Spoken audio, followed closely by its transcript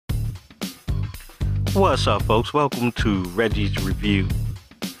What's up, folks? Welcome to Reggie's Review.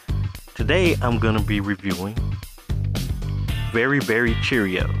 Today I'm going to be reviewing Very Berry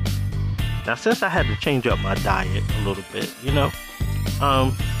Cheerios. Now, since I had to change up my diet a little bit,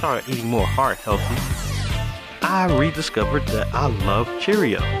 started eating more heart healthy, I rediscovered that I love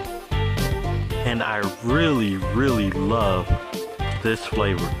Cheerios. And I really love this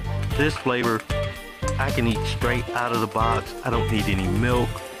flavor. This flavor I can eat straight out of the box. I don't need any milk.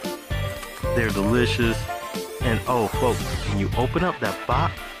 They're delicious. And oh, folks, when you open up that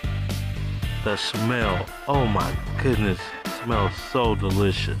box, the smell, oh my goodness, it smells so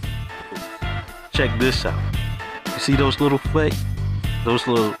delicious. Check this out. You see those little flakes? Those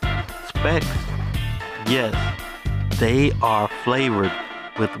little specks? Yes, they are flavored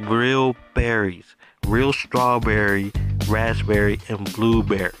with real berries. Real strawberry, raspberry, and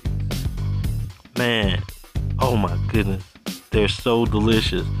blueberry. Man, oh my goodness, they're so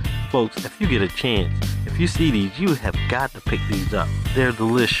delicious. Folks, if you get a chance, if you see these, you have got to pick these up. They're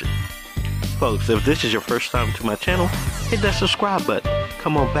delicious. Folks, if this is your first time to my channel, hit that subscribe button.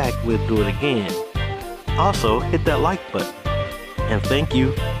 Come on back, we'll do it again. Also, hit that like button. And thank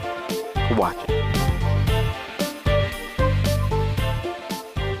you for watching.